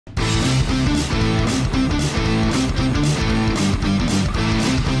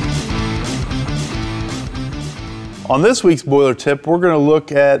On this week's boiler tip, we're going to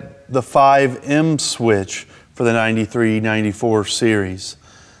look at the 5M switch for the 93-94 series.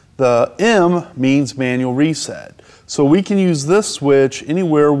 The M means manual reset. So we can use this switch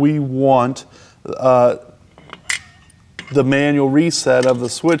anywhere we want the manual reset of the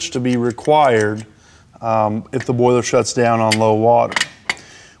switch to be required if the boiler shuts down on low water.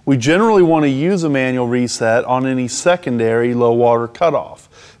 We generally want to use a manual reset on any secondary low water cutoff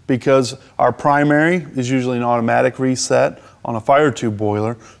because our primary is usually an automatic reset on a fire tube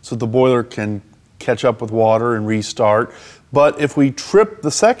boiler so the boiler can catch up with water and restart. But if we trip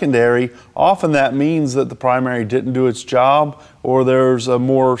the secondary, often that means that the primary didn't do its job or there's a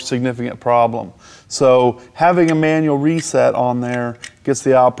more significant problem. So having a manual reset on there gets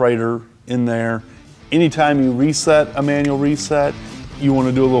the operator in there. Anytime you reset a manual reset, you want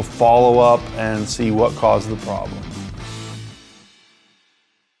to do a little follow-up and see what caused the problem.